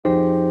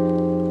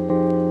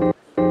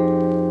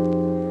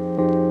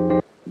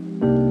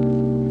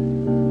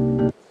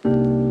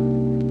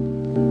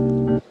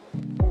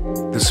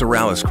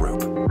Serralles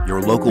Group,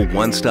 your local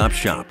one-stop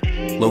shop,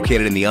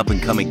 located in the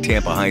up-and-coming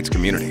Tampa Heights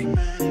community.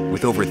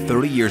 With over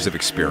 30 years of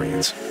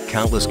experience,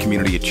 countless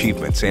community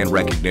achievements, and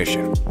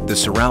recognition, the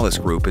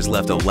Serralles Group has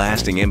left a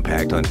lasting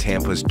impact on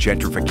Tampa's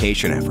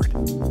gentrification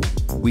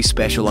effort. We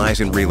specialize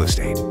in real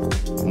estate,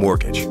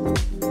 mortgage,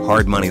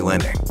 hard money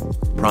lending,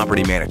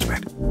 property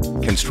management,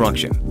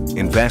 construction,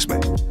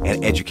 investment,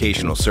 and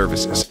educational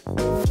services.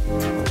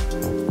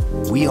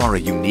 We are a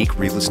unique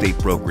real estate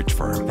brokerage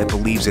firm that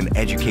believes in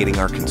educating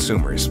our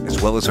consumers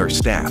as well as our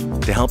staff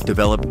to help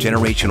develop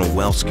generational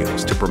wealth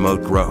skills to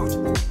promote growth,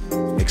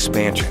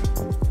 expansion,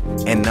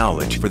 and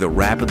knowledge for the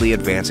rapidly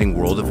advancing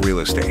world of real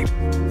estate.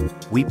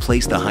 We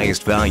place the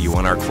highest value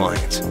on our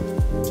clients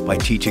by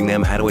teaching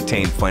them how to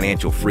attain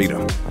financial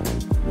freedom.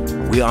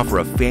 We offer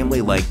a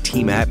family-like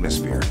team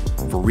atmosphere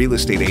for real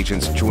estate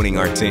agents joining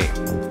our team,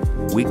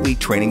 weekly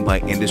training by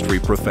industry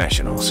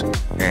professionals,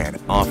 and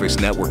office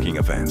networking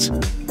events.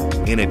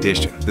 In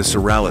addition, the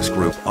Serralles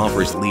Group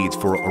offers leads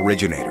for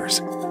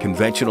originators,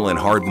 conventional and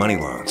hard money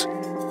loans,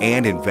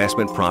 and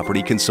investment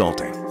property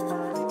consulting.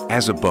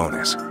 As a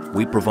bonus,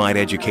 we provide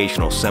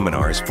educational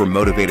seminars for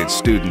motivated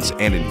students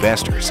and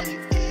investors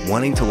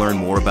wanting to learn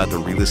more about the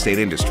real estate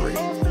industry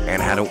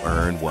and how to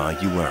earn while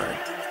you learn.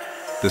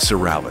 The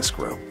Serralles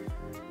Group,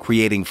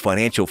 creating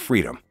financial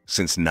freedom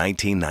since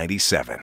 1997.